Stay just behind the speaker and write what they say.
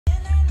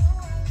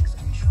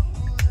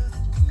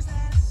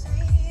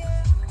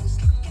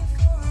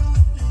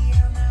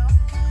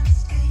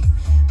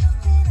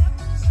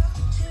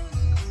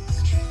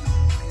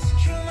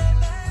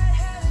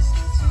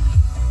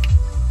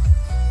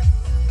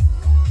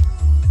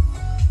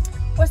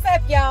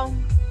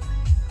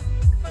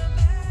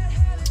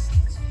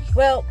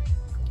Well,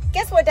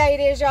 guess what day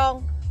it is,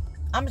 y'all?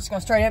 I'm just going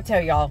to straight up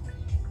tell y'all.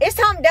 It's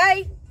hump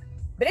day,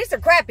 but it's a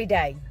crappy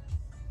day.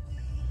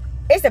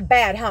 It's a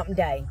bad hump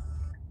day.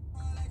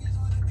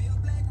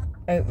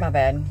 Oh, my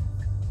bad.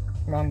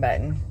 Wrong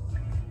button.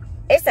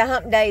 It's a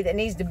hump day that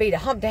needs to be the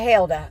hump to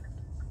hell to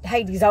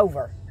Hades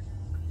over.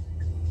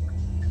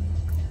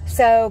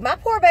 So, my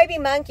poor baby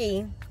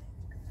monkey,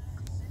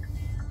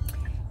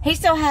 he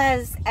still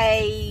has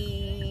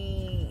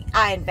a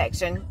eye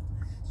infection.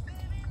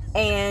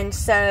 And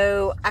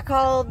so I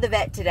called the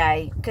vet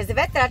today, because the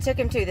vet that I took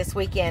him to this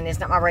weekend is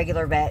not my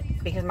regular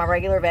vet, because my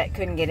regular vet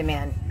couldn't get him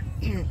in.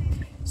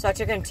 So I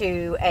took him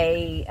to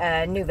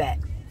a new vet.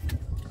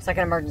 It's like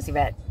an emergency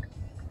vet.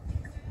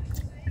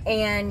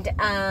 And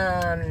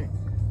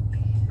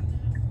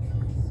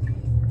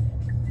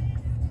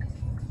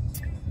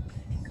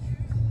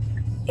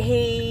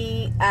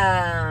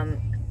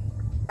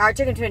I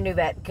took him to a new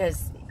vet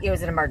because it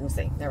was an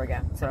emergency. There we go.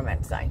 That's what I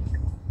meant to say.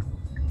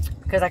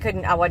 Because I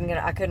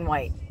couldn't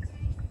wait.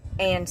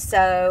 And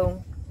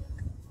so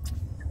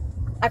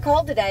I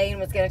called today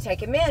and was going to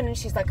take him in, and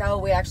she's like, oh,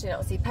 we actually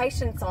don't see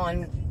patients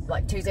on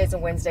like Tuesdays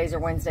and Wednesdays or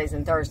Wednesdays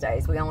and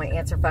Thursdays. We only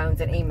answer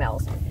phones and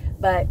emails.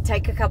 But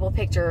take a couple of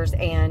pictures,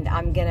 and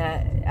I'm going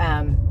to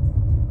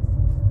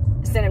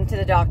send him to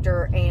the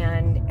doctor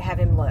and have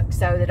him look.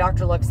 So the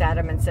doctor looks at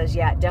him and says,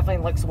 yeah, it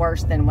definitely looks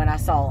worse than when I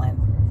saw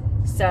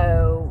him.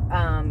 So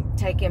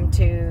take him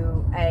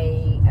to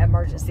a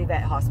emergency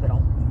vet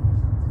hospital.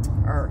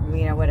 Or,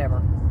 you know,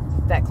 whatever,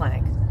 vet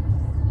clinic.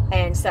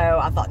 And so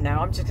I thought, no,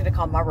 I'm just going to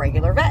call my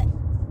regular vet.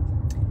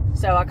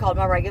 So I called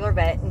my regular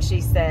vet, and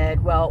she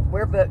said, well,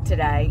 we're booked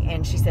today.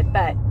 And she said,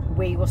 but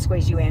we will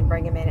squeeze you in,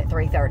 bring him in at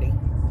 3:30.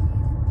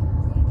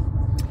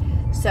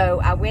 So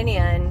I went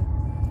in,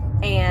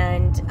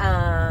 and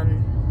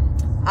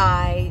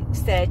I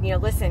said, you know,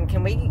 listen,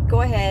 can we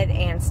go ahead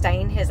and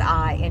stain his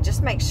eye and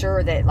just make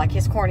sure that, like,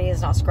 his cornea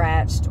is not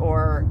scratched,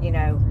 or, you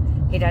know,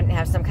 he doesn't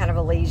have some kind of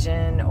a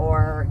lesion,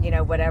 or, you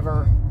know,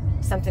 whatever,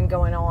 something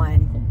going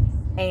on.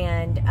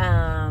 And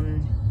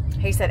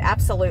he said,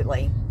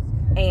 absolutely.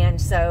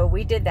 And so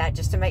we did that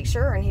just to make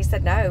sure. And he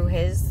said, no,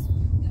 his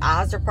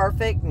eyes are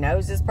perfect,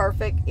 nose is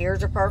perfect,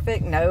 ears are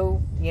perfect,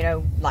 no, you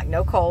know, like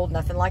no cold,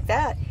 nothing like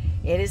that.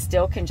 It is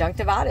still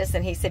conjunctivitis.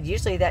 And he said,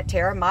 usually that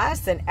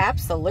terramycin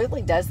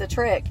absolutely does the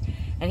trick.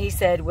 And he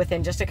said,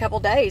 within just a couple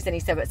days. And he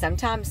said, but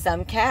sometimes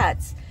some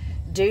cats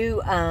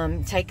do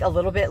take a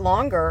little bit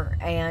longer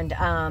and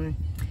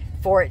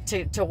for it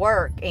to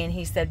work. And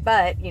he said,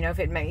 but, you know, if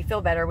it made me feel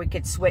better, we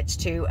could switch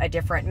to a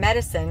different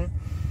medicine.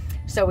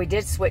 So we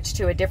did switch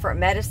to a different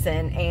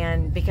medicine,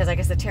 and because I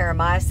guess the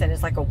terramycin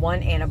is like a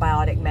 1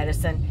 antibiotic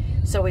medicine,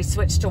 so we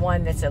switched to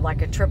one that's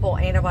like a triple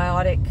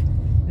antibiotic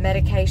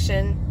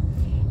medication.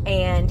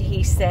 And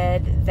he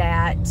said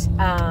that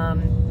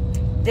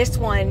this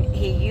one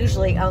he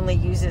usually only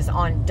uses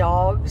on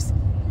dogs.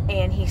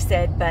 And he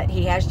said, but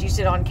he has used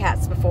it on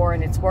cats before,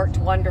 and it's worked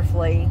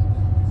wonderfully.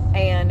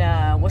 And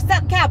what's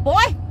up,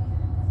 cowboy?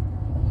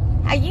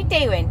 How you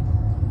doing?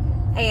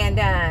 And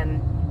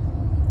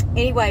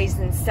anyways,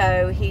 and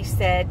so he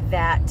said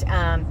that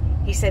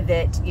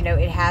you know,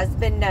 it has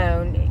been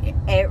known,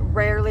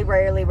 rarely,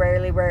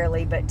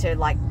 but to,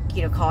 like,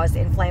 you know, cause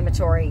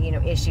inflammatory, you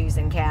know, issues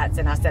in cats.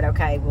 And I said,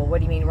 okay, well, what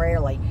do you mean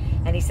rarely?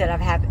 And he said,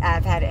 I've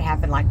had it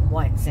happen like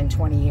once in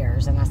 20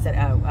 years. And I said,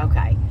 oh,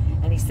 okay.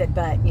 And he said,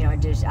 but, you know,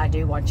 I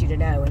do want you to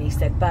know. And he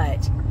said,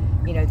 but,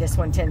 you know, this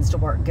one tends to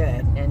work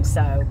good. And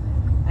so,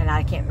 and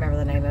I can't remember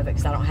the name of it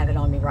because I don't have it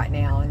on me right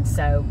now. And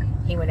so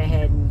he went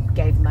ahead and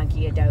gave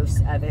Monkey a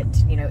dose of it,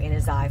 you know, in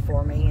his eye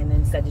for me, and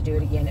then said to do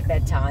it again at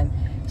bedtime.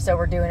 So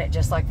we're doing it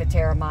just like the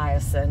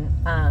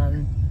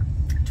terramycin,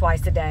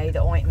 twice a day,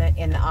 the ointment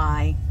in the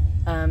eye,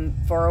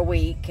 for a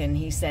week. And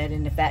he said,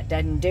 and if that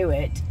doesn't do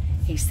it,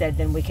 he said,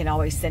 then we can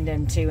always send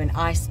him to an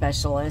eye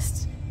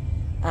specialist.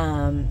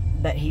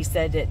 But he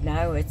said that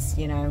no, it's,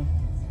 you know,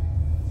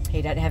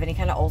 he doesn't have any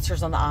kind of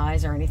ulcers on the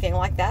eyes or anything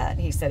like that.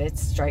 He said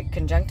it's straight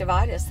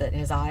conjunctivitis, that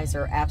his eyes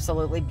are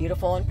absolutely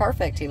beautiful and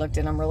perfect. He looked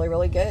at them really,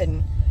 really good.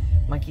 And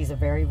Monkey's a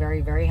very, very,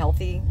 very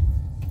healthy,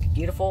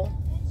 beautiful,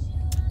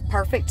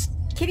 perfect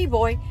kitty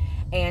boy.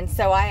 And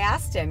so I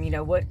asked him, you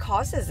know, what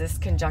causes this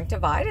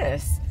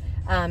conjunctivitis?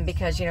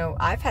 Because, you know,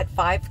 I've had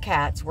 5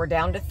 cats. We're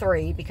down to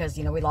 3 because,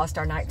 you know, we lost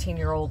our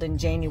 19-year-old in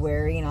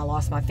January, and I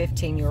lost my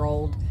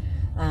 15-year-old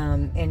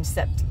in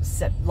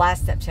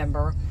last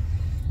September.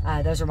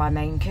 Those are my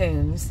Maine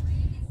Coons.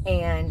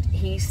 And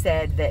he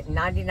said that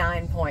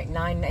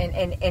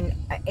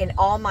 99.9 in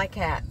all my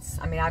cats,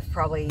 I mean, I've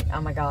probably, oh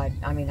my God,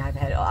 I mean, I've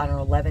had, I don't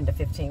know, 11 to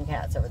 15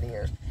 cats over the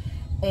years.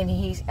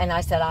 And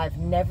I said, I've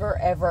never,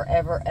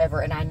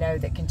 ever, and I know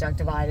that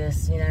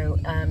conjunctivitis, you know,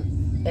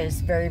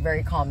 is very,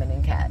 very common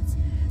in cats.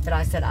 But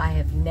I said, I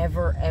have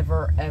never,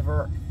 ever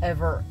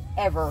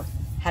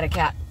had a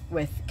cat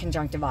with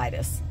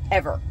conjunctivitis.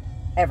 Ever,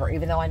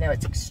 even though I know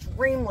it's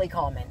extremely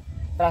common.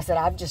 But I said,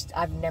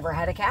 I've never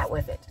had a cat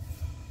with it.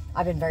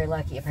 I've been very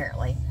lucky,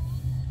 apparently.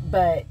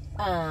 But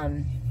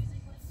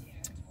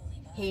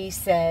he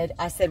said,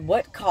 I said,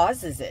 what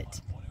causes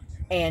it?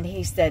 And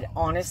he said,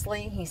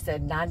 honestly, he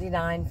said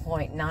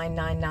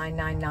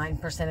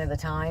 99.99999% of the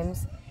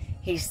times,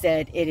 he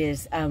said it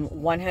is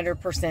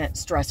 100%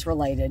 stress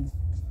related.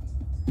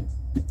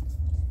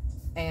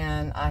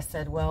 And I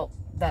said, well,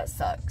 that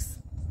sucks.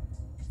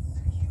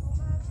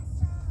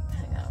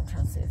 Hang on, I'm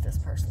trying to see if this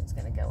person's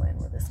going to go in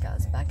where this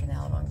guy's backing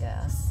out on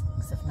gas.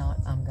 Because if not,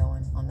 I'm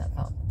going on that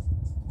pump.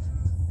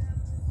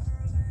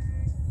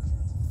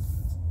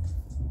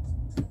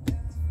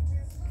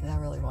 Because I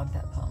really want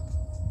that pump.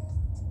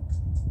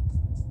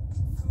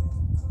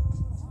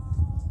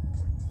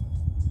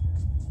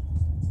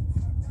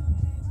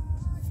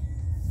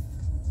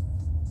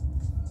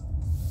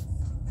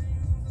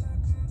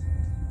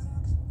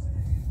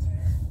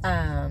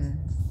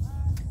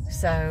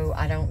 So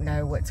I don't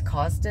know what's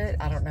caused it.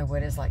 I don't know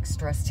what has like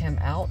stressed him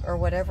out or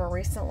whatever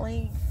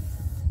recently,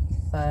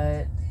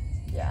 but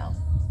yeah,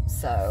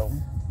 so,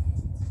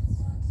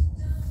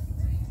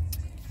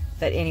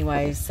 but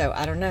anyways, so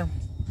I don't know.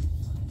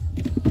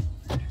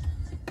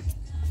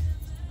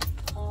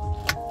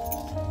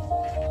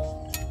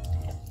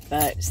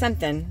 But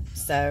something,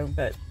 so,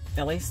 but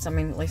at least, I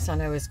mean, at least I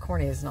know his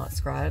cornea is not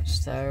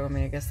scratched, so, I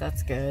mean, I guess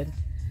that's good.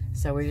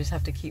 So we just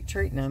have to keep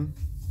treating him.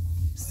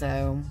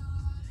 So,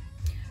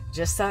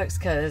 just sucks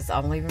because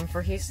I'm leaving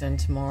for Houston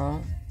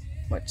tomorrow,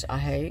 which I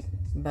hate,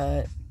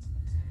 but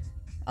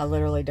I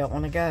literally don't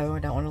want to go. I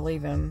don't want to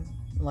leave him.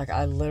 Like,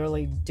 I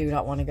literally do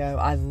not want to go.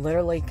 I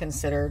literally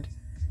considered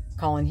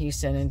calling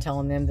Houston and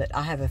telling them that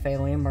I have a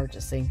family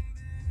emergency.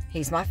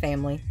 He's my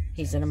family.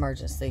 He's an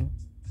emergency.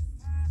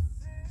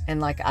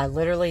 And, like, I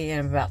literally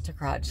am about to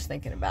cry just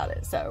thinking about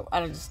it. So,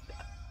 I'm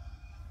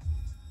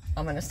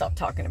going to stop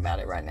talking about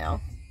it right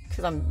now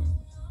because I'm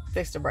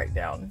fixed to break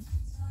down.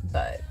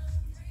 But,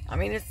 I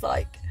mean, it's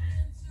like,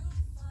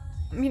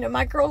 you know,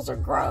 my girls are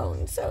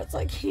grown, so it's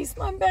like, he's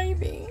my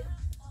baby.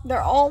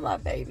 They're all my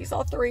babies,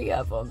 all three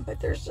of them. But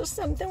there's just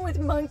something with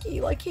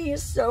Monkey, like, he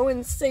is so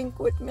in sync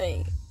with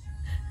me.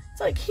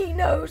 It's like, he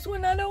knows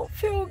when I don't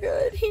feel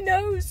good. He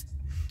knows.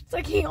 It's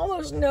like, he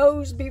almost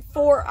knows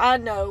before I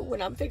know when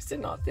I'm fixing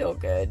to not feel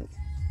good.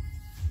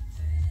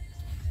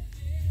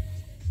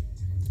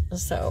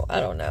 So, I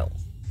don't know.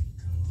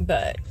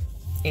 But,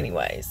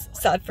 anyways,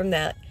 aside from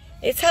that,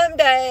 it's Hump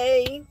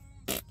Day.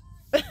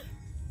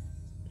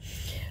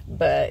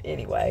 But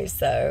anyway,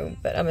 so,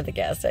 but I'm at the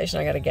gas station.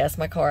 I got to gas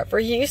my car up for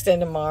Houston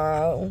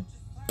tomorrow.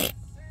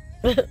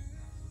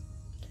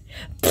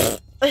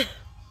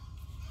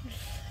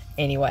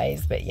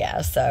 Anyways, but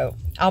yeah, so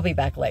I'll be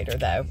back later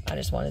though. I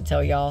just want to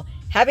tell y'all,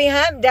 happy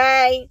Hump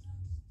Day.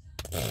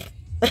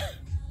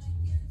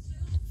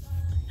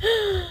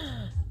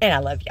 And I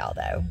love y'all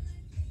though.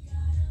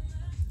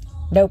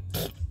 Nope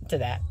to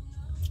that.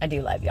 I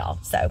do love y'all.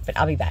 So, but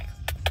I'll be back.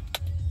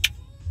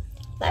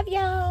 Love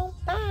y'all.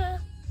 Bye.